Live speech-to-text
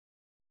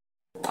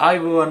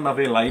ආයිබෝවන්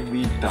අපේ live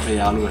beat අපේ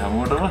යාළුවෝ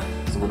හැමෝටම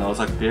සුබ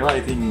දවසක් වේවා.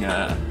 ඉතින්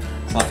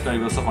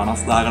සබ්ස්ක්‍රයිබර්ස්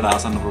 50000කට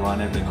ආසන්න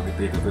ප්‍රමාණයක් දැන් අපිත්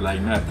එකතු වෙලා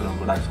ඉන්නවා. ඇත්තටම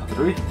ගොඩක්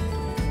සතුටුයි.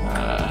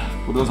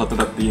 පුදුම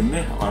සතුටක්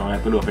තියෙන්නේ. මම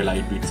ඇතුළු අපේ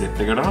ලයිව් බීට්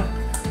සෙට් එකටම.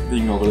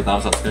 ඉතින් ඔයගොල්ලෝ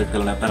තාම සබ්ස්ක්‍රයිබ්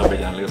කරලා නැත්නම්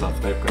අපේ channel එක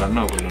සබ්ස්ක්‍රයිබ් කරන්න.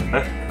 ඔයගොල්ලන්ට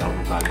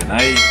Darbuka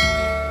ගැනයි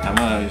හැම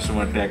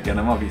ඉන්ස්ට්‍රුමන්ට් එකක්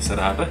ගැනම අපි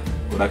ඉස්සරහට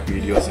ගොඩක්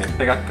වීඩියෝ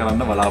සෙට් එකක්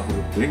කරන්න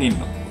බලාපොරොත්තු වෙමින්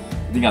ඉන්නවා.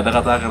 ඉතින් අද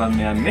කතා කරන්න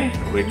යන්නේ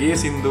reggae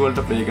සින්දු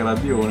වලට ප්ලේ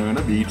කරද්දී ඕන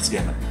වෙන බීට්ස්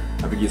ගැන.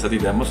 අපි ගිය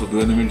සතියේ දැම්ම සුදු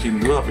වෙනමින්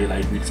සින්දුව අපේ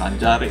ලයිව් බීට්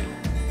සංචාරේ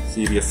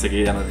සීරියස්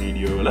එකේ යන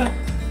වීඩියෝ වල.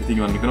 ඉතින්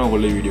මම හිතනවා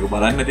ඔයගොල්ලෝ මේ වීඩියෝ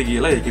බලන්න නැති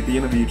කියලා. ඒකේ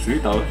තියෙන බීට්ස් උයි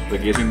තව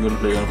reggae සින්දු වල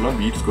ප්ලේ කරන්න පුළුවන්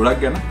බීට්ස්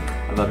ගොඩක් ගැන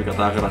අද අපි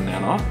කතා කරන්න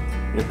යනවා.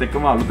 ඒත්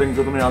එක්කම අලුතෙන්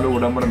එකතුන යාළුවෝ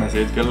ගොඩක් මට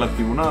මැසේජ් කරලා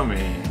තිබුණා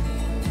මේ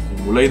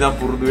මුල ඉඳන්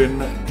පුරුදු වෙන්න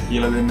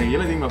කියලා දෙන්න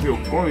කියලා. ඉතින් අපි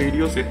ඔක්කොම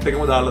වීඩියෝ සෙට්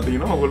එකම දාලා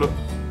තිනවා. ඔයගොල්ලෝ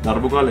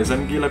Darbuka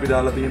lesson කියලා අපි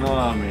දාලා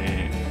තිනවා මේ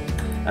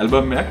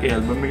ඇල්බම් එකක්. ඒ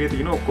ඇල්බම් එකේ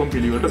තියෙන ඔක්කොම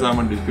පිළිවෙලට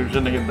සාමාන්‍ය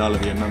ඩිස්ක්‍රිප්ෂන් එකේ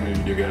දාලා තියන්නම් මේ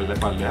වීඩියෝ එකේ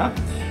පල්ලෙහා.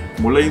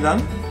 මුල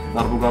ඉඳන්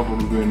Darbuka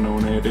පුරුදු වෙන්න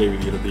ඕනේ ඒ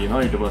විදිහට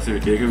තියෙනවා. ඊට පස්සේ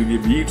එක එක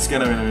විදිහේ බීට්ස්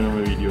ගැන වෙනම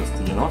වීඩියෝස්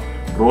තියෙනවා.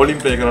 රෝලින්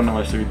ප්ලේ කරන්න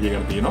අවශ්‍ය විදිය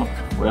ගැන තියෙනවා.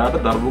 ඔයාට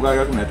Darbuka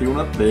එකක් නැති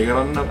වුණත් ප්ලේ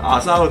කරන්න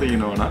ආසාව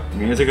තියෙනවා නම්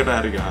මේසෙකට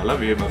හරි ගහලා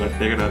වේ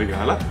බකට් එකකට හරි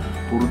ගහලා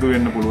පුරුදු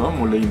වෙන්න පුළුවන්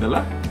මුල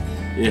ඉඳලා.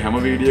 ඒ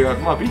හැම වීඩියෝ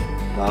එකක්ම අපි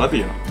දාලා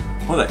තියෙනවා.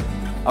 හොඳයි.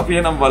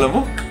 අපි එහෙනම්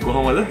බලමු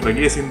කොහොමද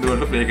reggae සින්දු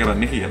වලට ප්ලේ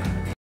කරන්නේ කියලා.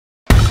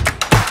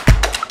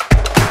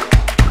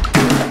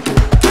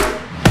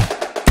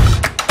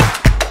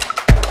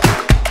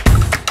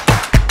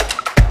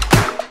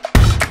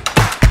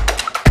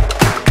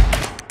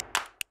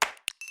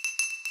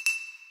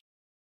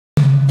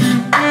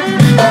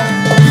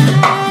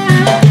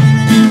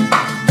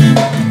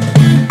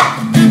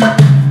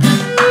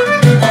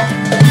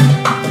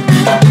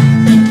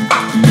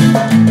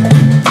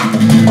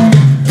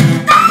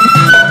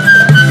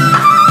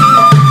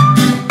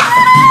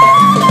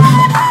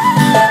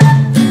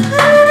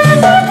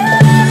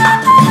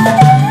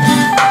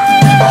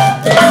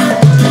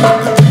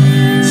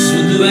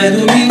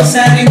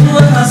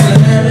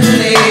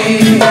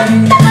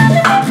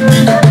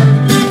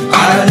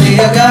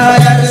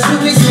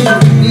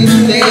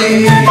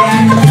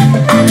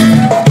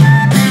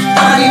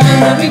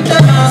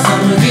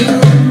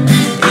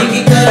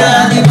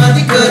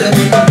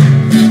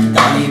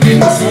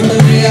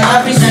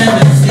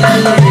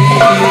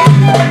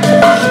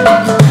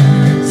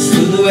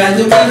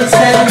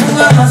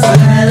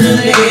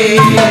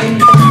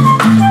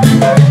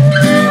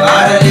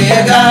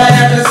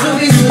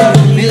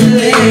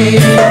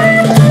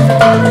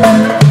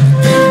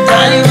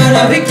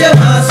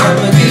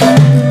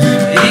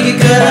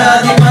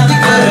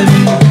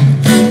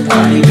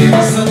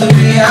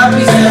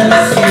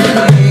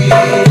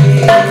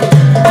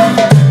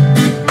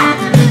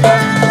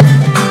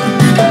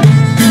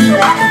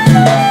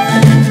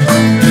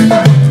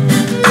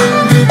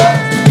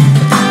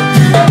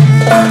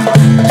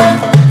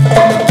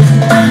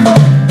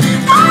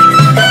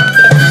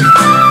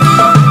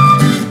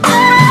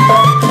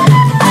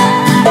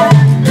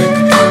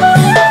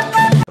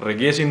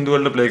 සින්දු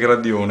වලට ප්ලේ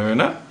කරද්දී ඕන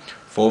වෙන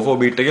 4/4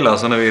 බීට් එකේ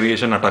ලස්සන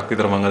වේරියේෂන් 8ක්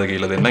විතර මම අද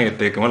කියලා දෙන්නම්.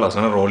 ඒත් එක්කම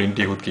ලස්සන රෝලින්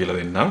ටිකුත් කියලා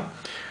දෙන්නම්.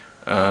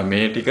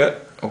 මේ ටික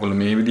ඔයගොල්ලෝ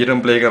මේ විදිහටම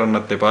ප්ලේ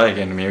කරන්නත් එපා. ඒ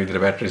කියන්නේ මේ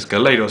විදිහට බැටරිස්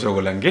කරලා ඊට පස්සේ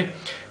ඔයගොල්ලන්ගේ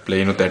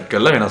ප්ලේ නුත් ඇඩ්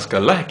කරලා වෙනස්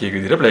කරලා එක එක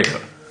විදිහට ප්ලේ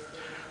කරන්න.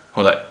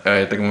 හොඳයි.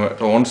 ඒත් එක්කම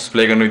ටෝන්ස්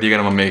ප්ලේ කරන විදිහ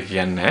ගැන මම මේක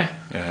කියන්නේ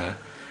නැහැ.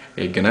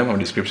 ඒක ගැන මම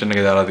ඩිස්ක්‍රිප්ෂන්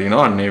එකේ දාලා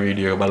තියෙනවා. අන්න ඒ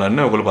වීඩියෝ එක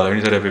බලන්න. ඔයගොල්ලෝ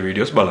පළවෙනි සැරේ අපේ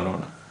වීඩියෝස් බලනවා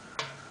නම්.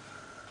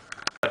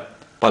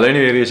 පළවෙනි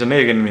වේරියේෂන්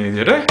එක කියන්නේ මේ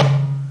විදිහට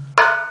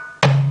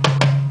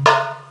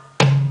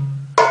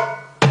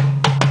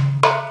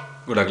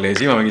ගොඩක්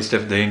ලේසි. මම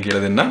ස්ටෙප් දෙකකින්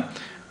කියලා දෙන්නම්.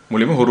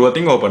 මුලින්ම හුරු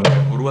අතින් ඕපන් එක.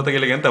 හුරු අත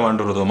කියලා කියන්නේ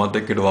තමන්ට හුරු වමත්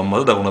එක්ක ඉට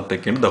වම්මද දකුණත්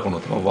එක්ක ඉට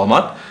දකුණත්.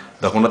 වමත්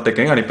දකුණත්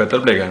එක්කෙන් අනිත්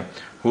පැත්තට ප්ලේ කරනවා.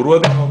 හුරු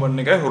අතින් ඕපන්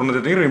එකයි හුරු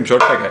නැතින් රිම්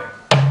ෂොට් එකයි.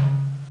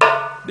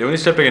 දෙවෙනි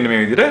ස්ටෙප් එක එන්නේ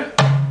මේ විදිහට.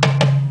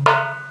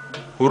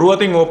 හුරු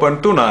අතින් ඕපන්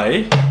 3යි.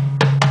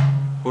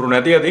 හුරු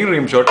නැති අතින්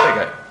රිම් ෂොට්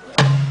එකයි.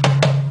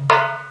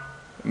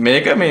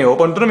 මේක මේ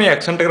ඕපන් 3 මේ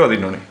ඇක්සන්ට් එකට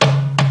වදින්න ඕනේ.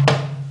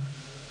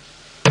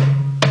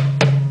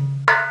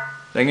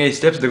 දැන් මේ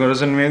ස්ටෙප්ස් දෙක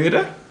රසන් මේ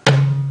විදිහට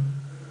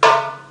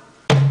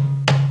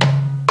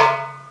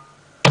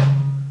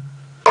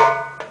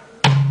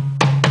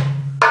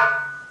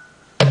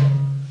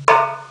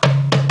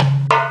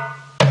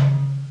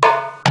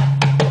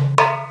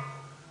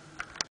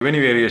වෙනි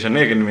වේරියේෂන්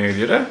එක මේ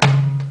විදිහට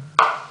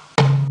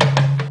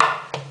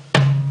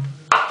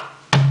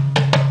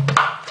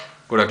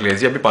ගොඩක්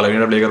ලේසි. අපි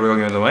පළවෙනිට ප්ලේ කරපුවා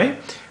වගේ තමයි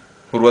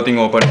හුරු අතින්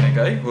ඕපන්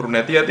එකයි හුරු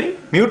නැති අතින්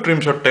මියුට් ට්‍රිම්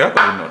ෂොට් එකක්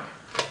වදින්න ඕනේ.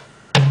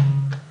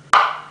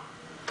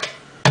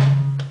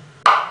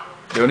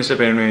 දෙවෙනි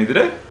ස්ටෙප් එක මේ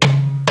විදිහට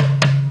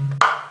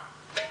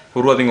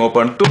හුරු අතින්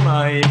ඕපන්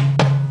 3යි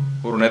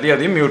හුරු නැති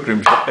අතින් මියුට්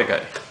ට්‍රිම් ෂොට්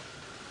එකයි.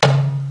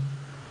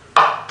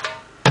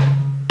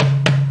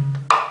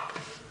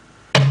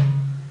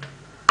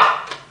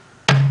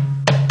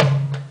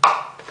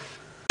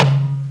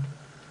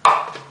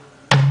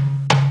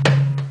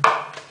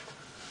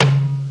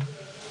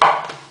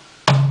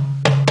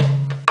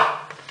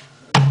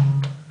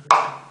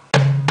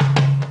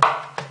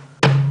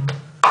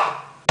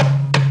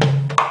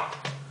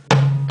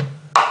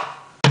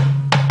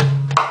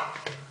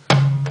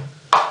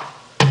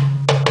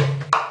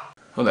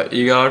 හොඳයි.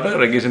 ඊගාට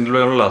රෙගි සින්දුල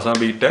වල ලස්සන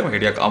බීට් එකක් මේක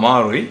ටිකක්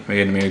අමාරුයි.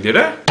 මේක මේ විදිහට.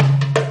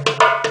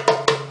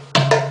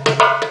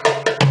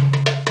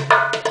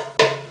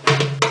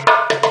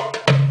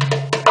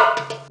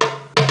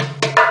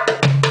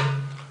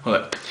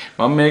 හොඳයි.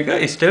 මම මේක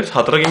ස්ටෙප්ස්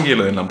 4කින්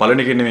කියලා දෙන්නම්.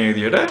 පළවෙනි එක ඉන්නේ මේ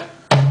විදිහට.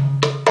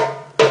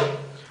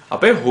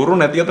 අපේ හුරු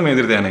නැති අත මේ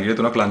විදිහට යන ඇඟිලි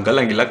තුනක් ලං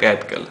කරලා ඇඟිල්ලක්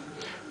ඈත් කරලා.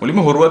 මුලින්ම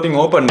හුරු අතින්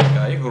ඕපන්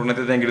එකයි, හුරු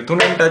නැති අත ඇඟිලි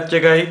තුනෙන් ටච්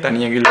එකයි, තනි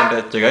ඇඟිල්ලෙන්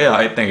ටච් එකයි,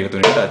 ආයෙත් ඇඟිලි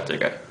තුනෙන් ටච්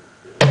එකයි.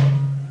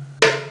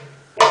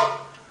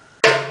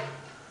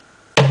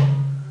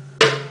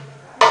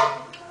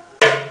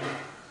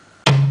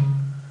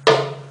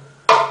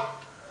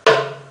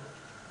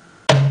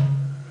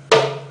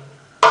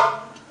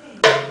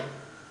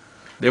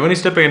 දෙවනි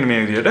ස්ටෙප් එක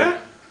මේ විදිහට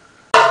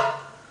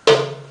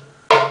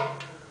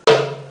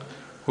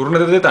හුරු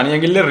නැති අත තනි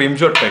ඇඟිල්ලෙන් රිම්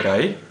ෂොට්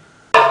එකයි,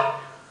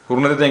 හුරු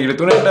නැති ඇඟිලි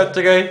තුනෙන් ටච්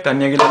එකයි,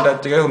 තනි ඇඟිල්ලෙන්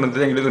ටච් එකයි, හුරු නැති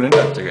ඇඟිලි තුනෙන්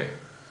ටච් එකයි.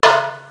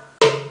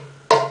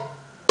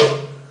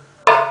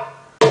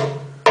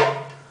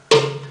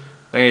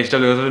 දැන්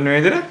ස්ටෙප් දෙක තුන මේ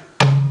විදිහට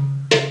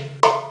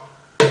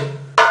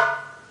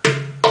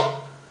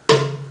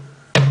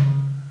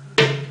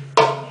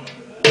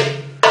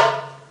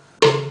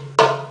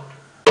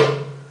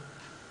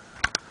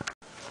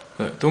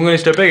තුන්වෙනි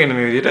ස්ටෙප් එක එන්නේ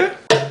මේ විදිහට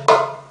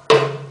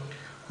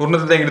හුරු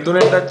නැති ඇඟිලි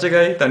තුනෙන් ටච්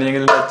එකයි, තනි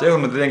ඇඟිල්ලෙන් ටච් එකයි,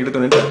 හුරු නැති ඇඟිලි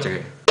තුනෙන් ටච්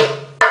එකයි.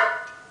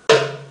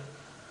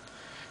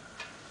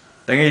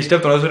 දැන් මේ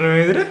ස්ටෙප් තුන තුන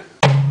මේ විදිහට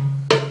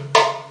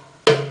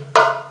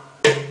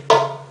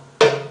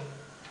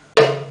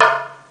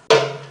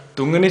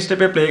තුන්වෙනි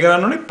ස්ටෙප් එක ප්ලේ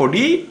කරන්න ඕනේ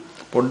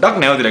පොඩ්ඩක්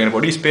නැවතිලා. කියන්නේ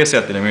පොඩි ස්පේස්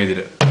එකක් තියෙන මේ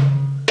විදිහට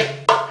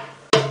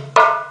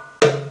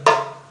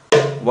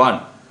 1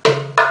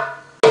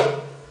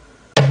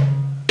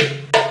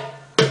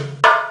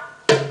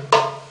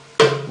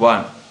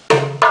 1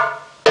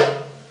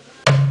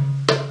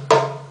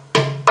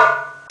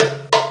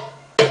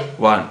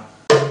 1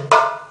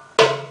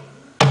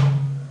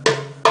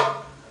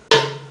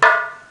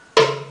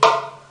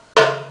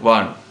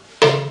 1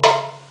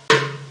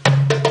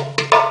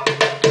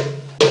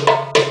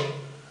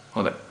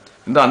 හොඳයි.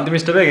 ඉතින් අන්තිම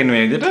ස්ටෙප් එක එන්නේ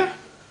මේ විදිහට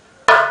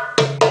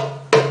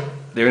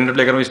දෙවෙනිට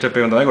ප්ලේ කරන ස්ටෙප්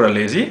එක තමයි ගොඩක්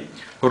ලේසි.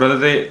 හුරු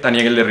නැති තනි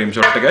ඇඟිල්ලේ රිම්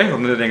ෂොට් එකයි,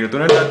 හුරු නැති ඇඟිලි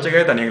තුනෙන් ටච්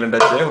එකයි, තනි ඇඟිල්ලෙන්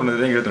ටච් එකයි, හුරු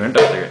නැති ඇඟිලි තුනෙන්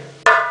ටච් එකයි.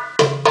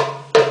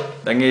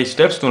 දැන් මේ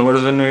ස්ටෙප්ස් තුනම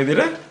දෙන්න මේ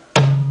විදිහට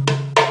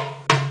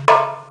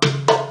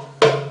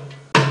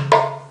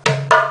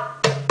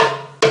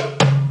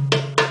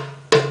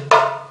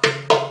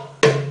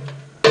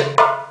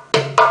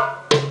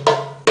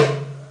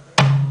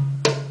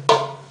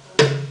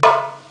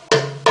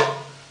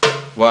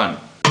one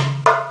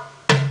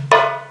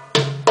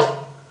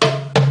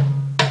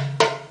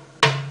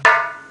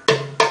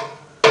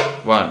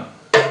one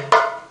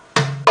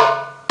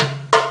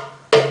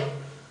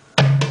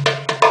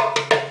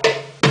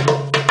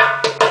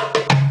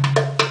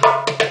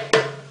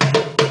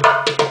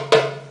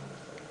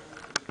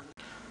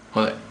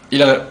හොඳයි.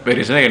 ඊළඟ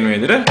වෙරියේෂන් එක එන්නේ මේ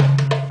විදිහට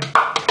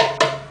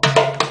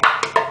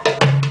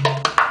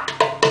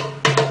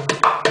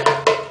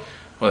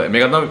හොඳයි.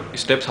 මේක තමයි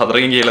ස්ටෙප්ස්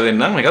 4කින් කියලා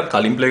දෙන්නම්. මේකත්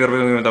කලින් ප්ලේ කරපු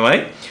එකම තමයි.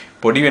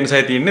 පොඩි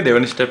වෙනසයි තියෙන්නේ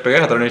දෙවෙනි ස්ටෙප්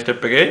එකයි හතරවෙනි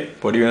ස්ටෙප් එකේ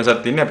පොඩි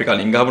වෙනසක් තියෙන්නේ. අපි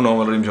කලින් ගහපු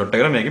normal rim shot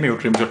එකට මේකේ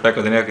mute rim shot එකක්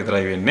හදන එකක්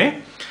විතරයි වෙන්නේ.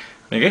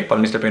 මේකේ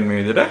පළවෙනි ස්ටෙප් එක මේ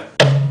විදිහට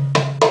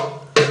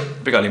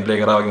අපි කලින් ප්ලේ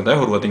කරා වගේ තමයි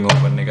හුරු අතින්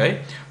ඕපන් එකයි.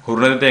 හුරු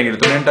නැති ඇඟිලි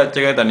තුනෙන් ටච්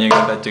එකයි, තනි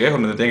ඇඟිලෙන් ටච් එකයි,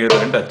 හුරු නැති ඇඟිලි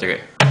තුනෙන් ටච් එකයි.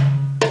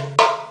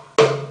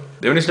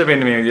 දෙවෙනි ස්ටෙප්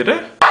එන්නේ මේ විදිහට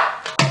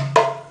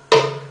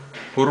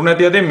හුරු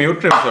නැති අතේ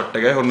mute rim shot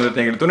එකයි, හුරු නැති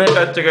ඇඟිලි තුනෙන්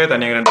ටච් එකයි,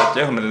 තනි ඇඟිලෙන් ටච්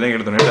එකයි, හුරු නැති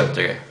ඇඟිලි තුනෙන් ටච්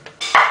එකයි.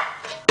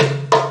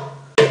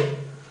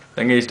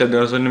 දැන් මේ ස්ටෙප් දෙක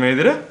වෙන්නේ මේ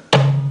විදිහට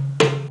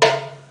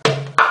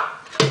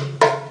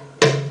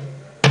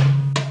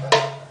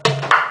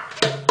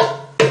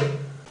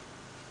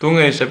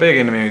තුන්වෙනි ස්ටෙප් එක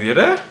එන්නේ මේ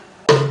විදිහට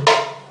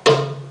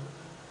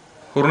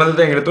හුරු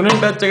නැති ඇඟිලි තුනෙන්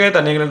ටච් එකයි,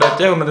 තනි ඇඟිලෙන් ටච්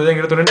එකයි, හුරු නැති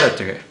ඇඟිලි තුනෙන් ටච්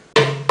එකයි.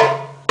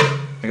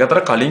 මේක අතර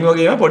කලින්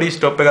වගේම පොඩි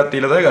ස්ටොප් එකක්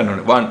තියලා තමයි ගන්න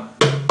ඕනේ 1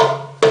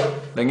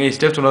 දැන් මේ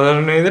ස්ටෙප් තුන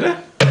ගන්න මේ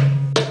විදිහට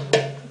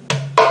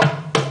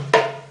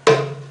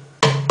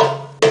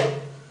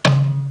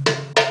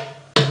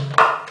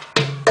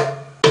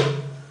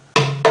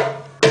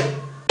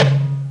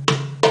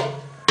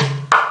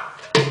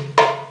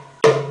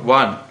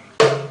one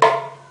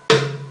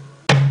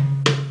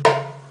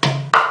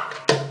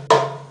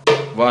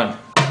one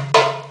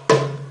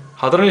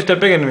හතරවෙනි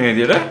ස්ටෙප් එක එන්නේ මේ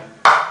විදිහට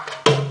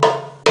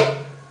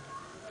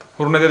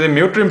හුරු නැති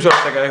mute rim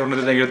shot එකයි හුරු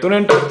නැති ඇඟිලි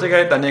තුනෙන් ටච්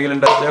එකයි තනි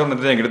ඇඟිලෙන් ටච් එකයි හුරු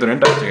නැති ඇඟිලි තුනෙන්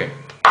ටච් එකයි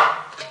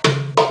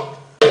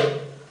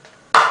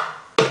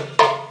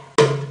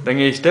දැන්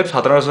මේ ස්ටෙප්ස්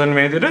හතරවස් වෙන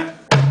මේ විදිහට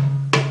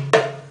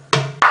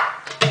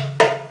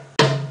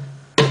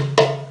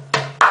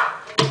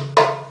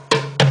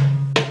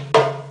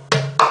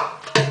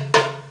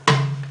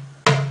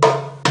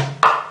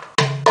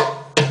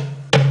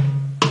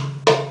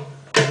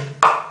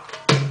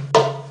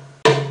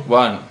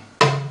one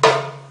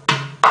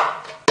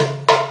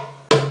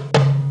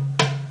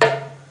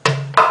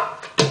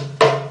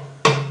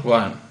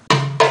one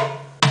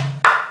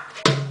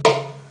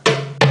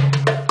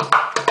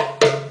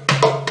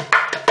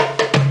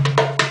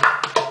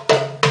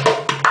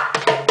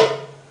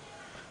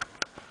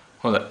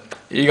හොඳයි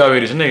ඊගා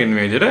වේරියේෂන් එකෙන්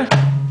මේ විදිහට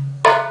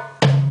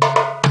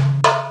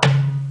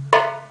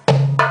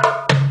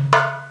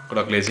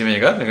ගොඩක් ලේසි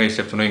මේක. එක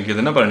ස්ටෙප් තුනකින්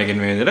කියලා දෙන්න බලන්න එකෙන්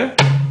මේ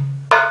විදිහට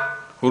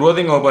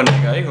හුරුවතින් ඕපන්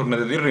එකයි හුරු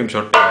නැති රිම්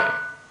ෂොට්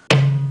එකයි.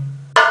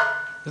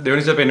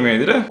 දෙවෙනි ස්ටෙප් එන්නේ මේ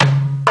විදිහට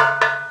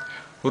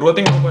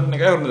හුරුවතින් ඕපන්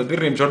එකයි හුරු නැති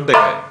රිම් ෂොට්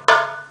දෙකයි.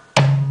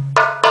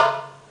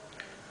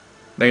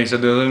 දැන්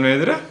ඉස්සෙල් දෙවෙනි මේ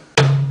විදිහට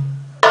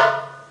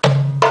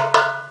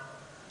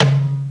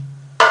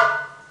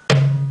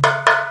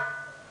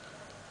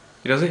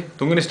ඊට පස්සේ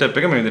තුන්වෙනි ස්ටෙප්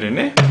එක මේ විදිහට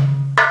එන්නේ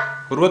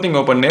හුරුවතින්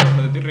ඕපන් එකයි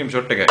හුරු නැති රිම්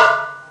ෂොට් එකයි.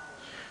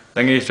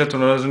 දැන් මේ ස්ටෙප්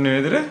තුන වල මේ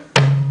විදිහට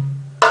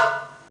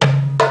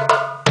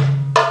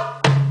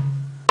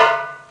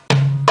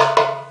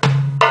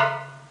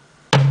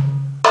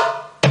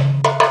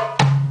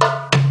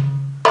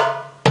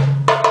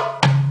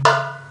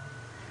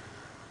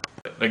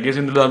reggae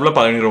සින්දුල දාලා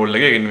පළවෙනි රෝල්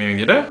එකේ එන්නේ මේ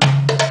විදිහට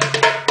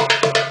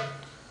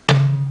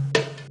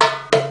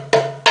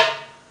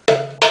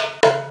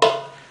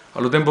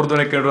අලුතෙන් පුරුදු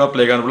වෙන කෙනෙකුට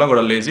ප්ලේ කරන්න පුළුවන්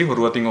ගොඩක් ලේසි.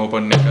 හුරුවතින්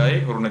ඕපන් එකයි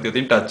හුරු නැති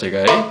අතින් ටච් එකයි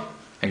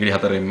ඇඟිලි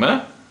හතරෙන්ම මේ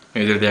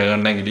විදිහට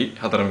තියාගන්න ඇඟිලි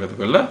හතරම එකතු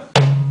කරලා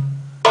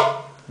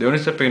දෙවෙනි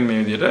ස්ටෙප් එකෙන් මේ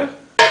විදිහට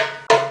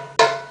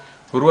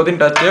හුරුවතින්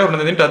ටච් එකයි හුරු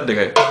නැති අතින් ටච්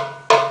දෙකයි.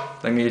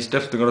 දැන් මේ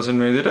ස්ටෙප්ස් තුන වලින්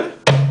මේ විදිහට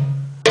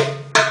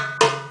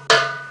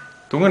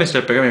තුන්වෙනි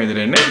ස්ටෙප් එක මේ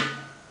විදිහට එන්නේ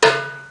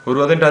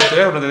හුරුවතින් ටච්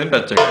එකයි හුරු නැති අතින්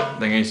ටච් එකයි.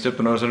 දැන් මේ ස්ටෙප්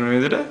තුන වලින් මේ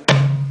විදිහට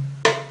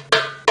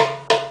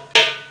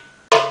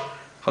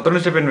හතරවෙනි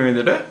ස්ටෙප් එකෙන් මේ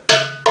විදිහට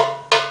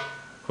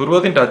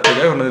හුරුවතින් ටච්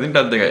එකයි හුරු නැති අතින්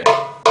ටච් දෙකයි.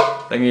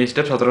 දැන් මේ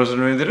ස්ටෙප්ස් හතර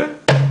වලින් මේ විදිහට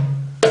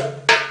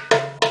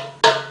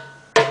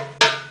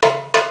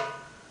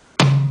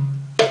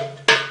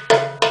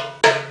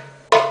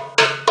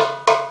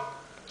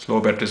slow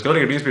batteries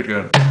කරලා reduce speed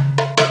කරන්න.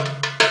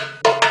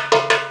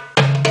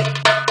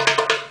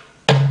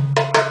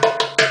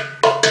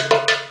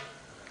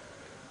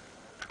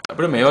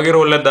 අපිට මේ වගේ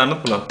රෝල් එකක් දාන්නත්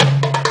පුළුවන්.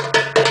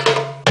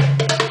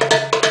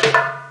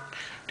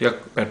 ටිකක්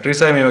බැටරි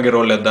සයි මේ වගේ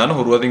රෝල් එකක් දාන්න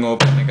හුරුවතින්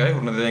ඕපන් එකයි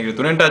හුරු නැති ඇඟිලි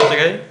තුනෙන් ටච්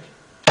එකයි.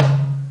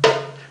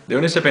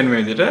 දෙවෙනි ස්ටෙප් එක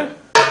මේ විදිහට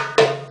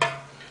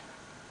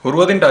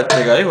හුරුවතින් ටච්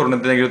එකයි හුරු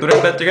නැති ඇඟිලි තුනෙන්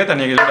ටච් එකයි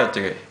තනි ඇඟිලි ටච්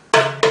එකයි.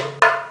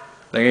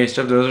 දැන් මේ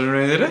ස්ටෙප් දෙක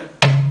මේ විදිහට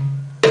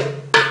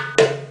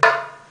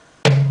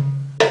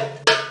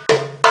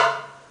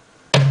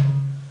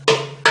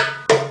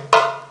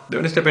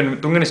දෙවෙනි ස්ටෙප් එක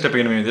තුන්වෙනි ස්ටෙප් එක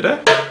මේ විදිහට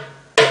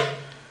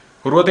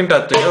හුරුවතින්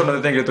ටච් එකයි හුරු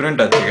නැති ඇඟිලි තුනෙන්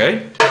ටච් එකයි.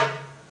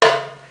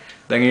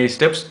 දැන් මේ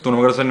ස්ටෙප්ස්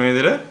තුනම කරසන් මේ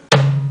විදිහට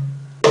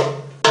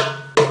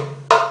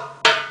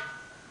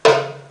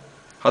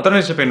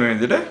හතරවෙනි ස්ටෙප් එක මේ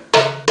විදිහට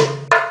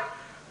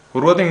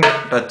හුරුවතින්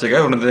ටච් එකයි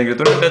හුරු නැති ඇඟිලි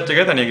තුනෙන් ටච්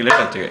එකයි තනි ඇඟිලි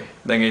ටච් එකයි.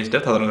 දැන් මේ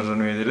ස්ටෙප් හතරම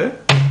කරසන් මේ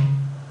විදිහට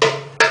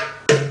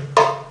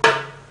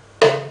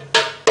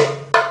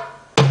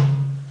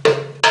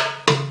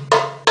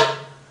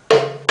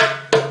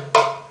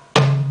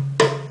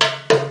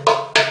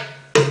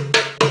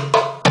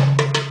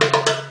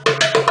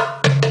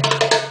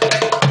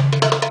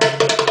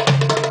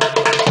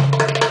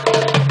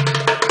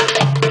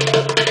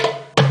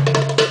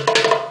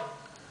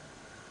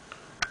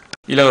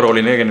ඊළඟ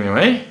රෝලින් එක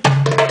ගෙනීමයි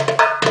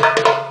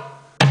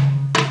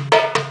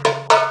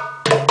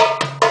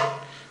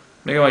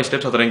මේකම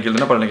ස්ටෙප් හතරෙන් කියලා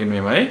දෙන පළවෙනි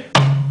ගෙනීමයි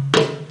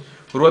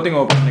හුරුවතින්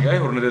ඕපන් එකයි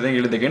හුරු නැති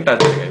ඇඟිලි දෙකෙන්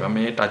ටච් එකයි. මම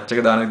මේ ටච් එක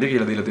දාන විදිහ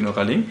කියලා දීලා තිනවා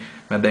කලින්.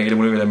 මම දැන් ඇඟිලි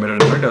මුලින් මෙතන මෙතන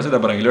ඊට පස්සේ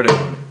දබර ඇඟිලි වලට එන්න.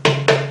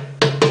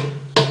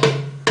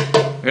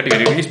 මේක ටික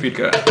ටික ස්පීඩ්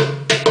කරන්න.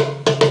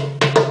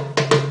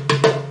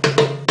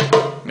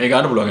 මේ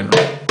ගන්න පුළුවන්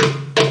වෙනවා.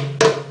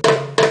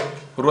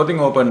 හුරුවතින්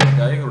ඕපන්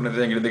එකයි හුරු නැති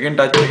ඇඟිලි දෙකෙන්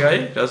ටච් එකයි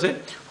ඊට පස්සේ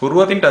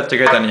හුරුවතින් ටච්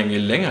එකයි තනි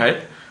ඇඟිල්ලෙන් හයත්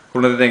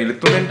හුරු නැති ඇඟිලි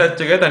තුනෙන් ටච්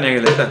එකයි තනි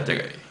ඇඟිල්ලෙන් ටච්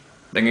එකයි.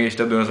 දැන් මේ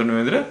ස්ටෙප් දෙකම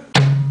මේ විදිහට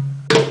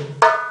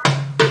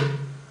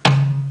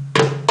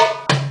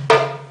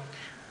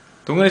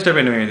තුන්වෙනි ස්ටෙප්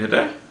එක මේ විදිහට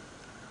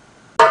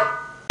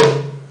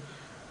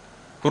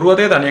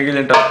හුරුවතේ තනි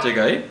ඇඟිල්ලෙන් ටච්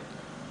එකයි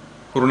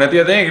හුරු නැති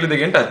අතේ ඇඟිලි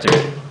දෙකෙන් ටච්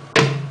එකයි.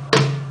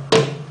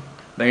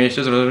 දැන් මේ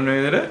ස්ටෙප් තුන මේ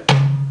විදිහට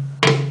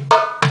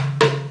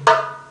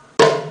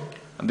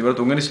අන්තිමට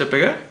තුන්වෙනි ස්ටෙප්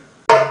එක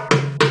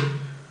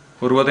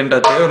හුරුවතෙන්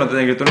ටච් එකයි හුරු නැති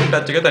ඇඟිලි තුනෙන්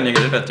ටච් එකයි තනි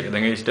ඇඟිල්ලෙන් ටච් එකයි.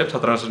 දැන් මේ ස්ටෙප්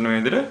හතරම තුන මේ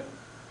විදිහට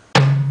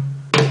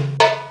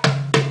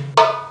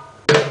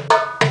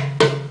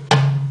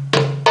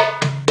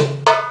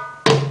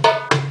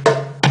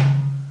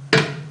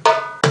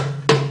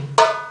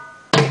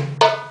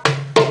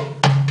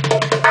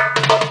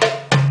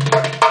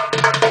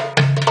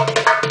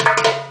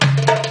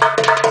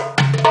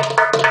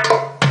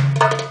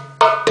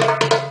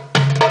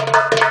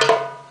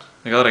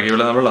reggae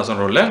වල දාලා ලස්සන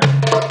රෝල් එක.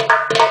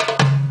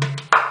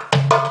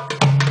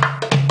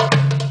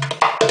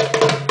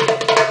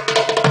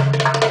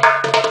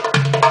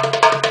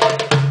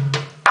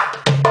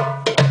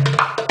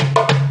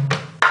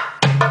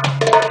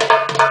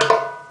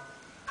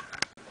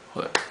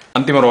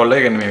 අන්තිම රෝල්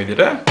එක මේ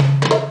විදිහට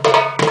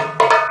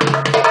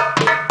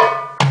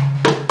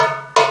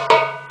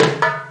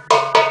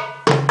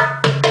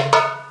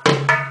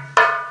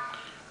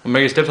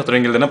මේක ස්ටෙප්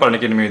හතරෙන් ගිහලා දෙන පළවෙනි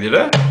කෙනේ මේ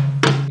විදිහට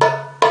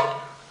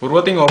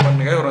හුරුවතින්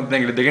ඕපන් එකයි හුරු නැති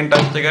ඇඟිලි දෙකෙන්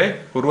ටච් එකයි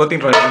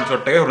හුරුවතින් රිම්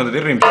ෂොට් එකයි හුරු නැති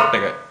රිම් ෂොට්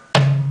එකයි.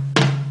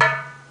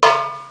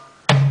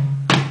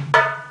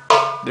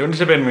 දෙවෙනි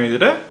ස්ටෙප් එක මේ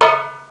විදිහට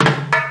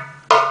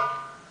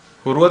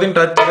හුරුවතින්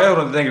ටච් එකයි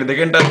හුරුවතින් ඇඟිලි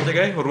දෙකෙන් ටච්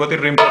එකයි හුරුවතින්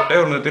රිම් ෂොට්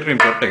එකයි හුරුවතින් රිම්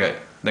ෂොට් එකයි.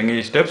 දැන්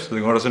මේ ස්ටෙප්ස්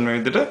දෙකම මේ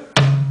විදිහට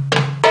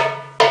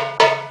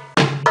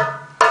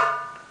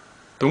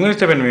තුන්වෙනි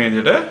ස්ටෙප් එක මේ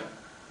විදිහට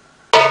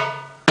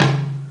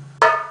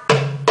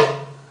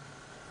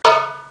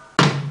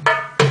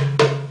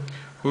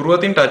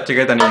හුරුවතින් ටච්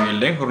එකයි තනි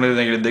ඇඟිල්ලෙන් හුරුවතින්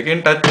ඇඟිලි දෙකෙන්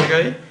ටච්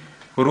එකයි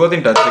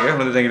හුරුවතින් ටච් එකයි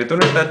හුරුවතින් ඇඟිලි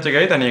තුනෙන් ටච්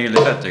එකයි තනි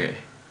ඇඟිල්ලෙන් ටච් එකයි.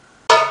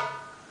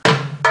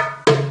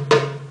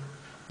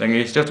 දැන්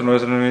මේ ස්ටෙප් තුන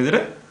වශයෙන් මේ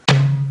විදිහට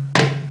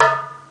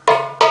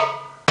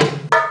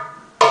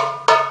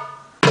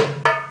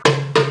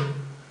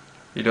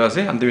ඊට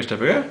පස්සේ අන්තිම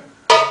ස්ටෙප් එක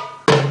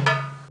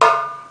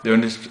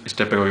දෙවෙනි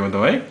ස්ටෙප් එක වගේම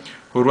තමයි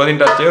හුරුවතින්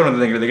ටච් එකයි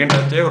හුරුවතින් ඇඟිලි දෙකෙන්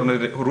ටච් එකයි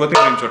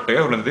හුරුවතින් රිම් ෂොට්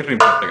එකයි හුරුවතින් රිම්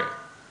ෂොට් එකයි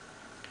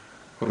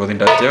හුරුවතින්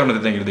ටච් එකයි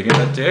හුරුවතින් ඇඟිලි දෙකෙන්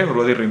ටච් එකයි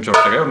හුරුවතින් රිම්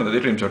ෂොට් එකයි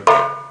හුරුවතින් රිම් ෂොට්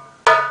එකයි.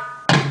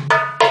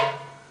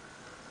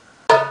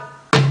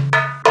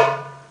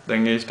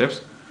 දැන් මේ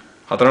ස්ටෙප්ස්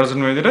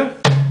හතරවෙනි මේ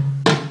විදිහට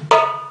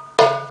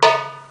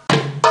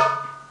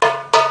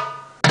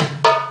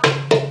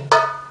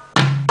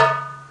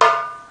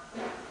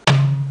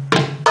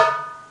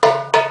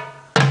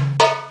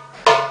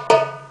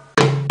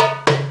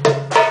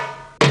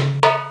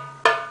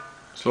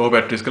slow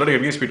practice කරලා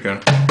ටික ස්පීඩ් කරන්න.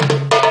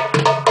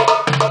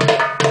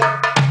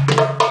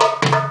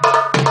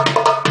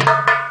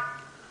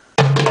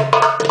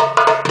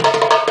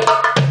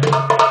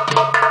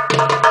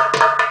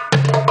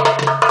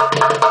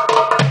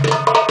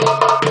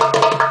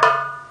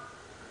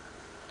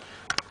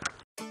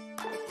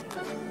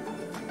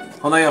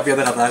 හොඳයි අපි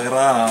අද කතා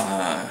කරා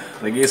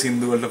රෙගේ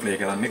සින්දු වලට ප්ලේ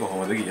කරන්නේ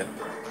කොහොමද කියලා.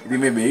 ඉතින්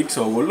මේ බීට්ස්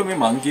ඕගොල්ලෝ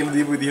මේ මං කියලා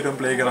දීපු විදිහටම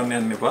ප්ලේ කරන්න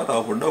යන්න එපා. තව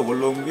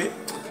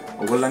පොඩ්ඩක්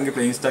ඔයගොල්ලන්ගේ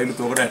ප්ලේයින් ස්ටයිල්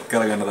උතෝකට ඇඩ්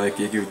කරගන්න තව එක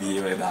එක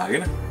විදිහේ වල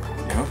දාගෙන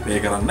එහෙම ප්ලේ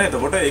කරන්න.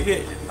 එතකොට ඒකේ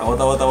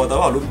තව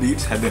අලුත්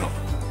බීට්ස් හැදෙනවා.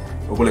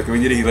 ඔයගොල්ලෝ එක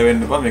විදිහට හිර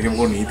වෙන්න එපා. මේකේ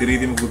මොකෝ නීති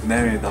රීති මුකුත්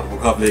නැහැ මේ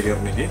දර්බුකා ප්ලේ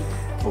කරන එකේ.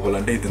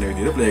 ඔයගොල්ලන්ට හිතන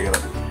විදිහට ප්ලේ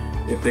කරන්න.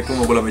 ඒත්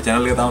එක්කම ඔයගොල්ලෝ මේ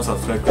channel එක තාම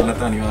subscribe කරලා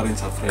නැත්නම්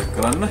අනිවාර්යෙන් subscribe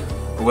කරන්න.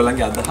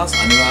 ඔයගොල්ලන්ගේ අදහස්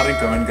අනිවාර්යෙන්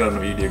comment කරන්න.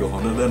 වීඩියෝ එක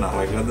හොඳද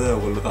නරකද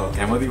ඔයගොල්ලෝ තව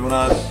කැමති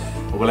වුණාද?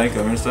 ඔයගොල්ලන්ගේ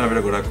comments තමයි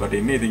අපිට ගොඩක්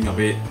වටින්නේ. ඉතින්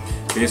අපේ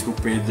Facebook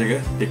page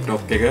එක,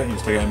 TikTok එක,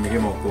 Instagram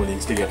එකේ ඔක්කොම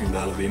links ටික යටින්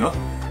දාලා දෙනවා.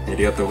 ඒ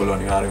ටිකත් ඔයගොල්ලෝ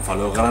අනිවාර්යෙන්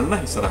follow කරන්න.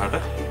 ඉස්සරහට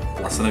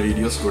ලස්සන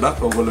videos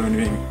ගොඩක් ඔයගොල්ලෝ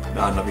වෙනුවෙන්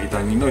දාන්න අපි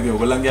හිතන් ඉන්නවා. ඉතින්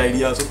ඔයගොල්ලන්ගේ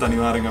ideas උත්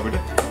අනිවාර්යෙන්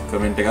අපිට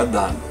comment එකක්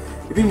දාන්න.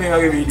 ඉතින් මේ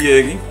වගේ වීඩියෝ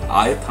එකකින්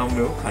ආයෙත් හම්බ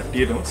වෙමු.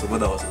 කට්ටියටම සුබ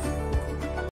දවසක්.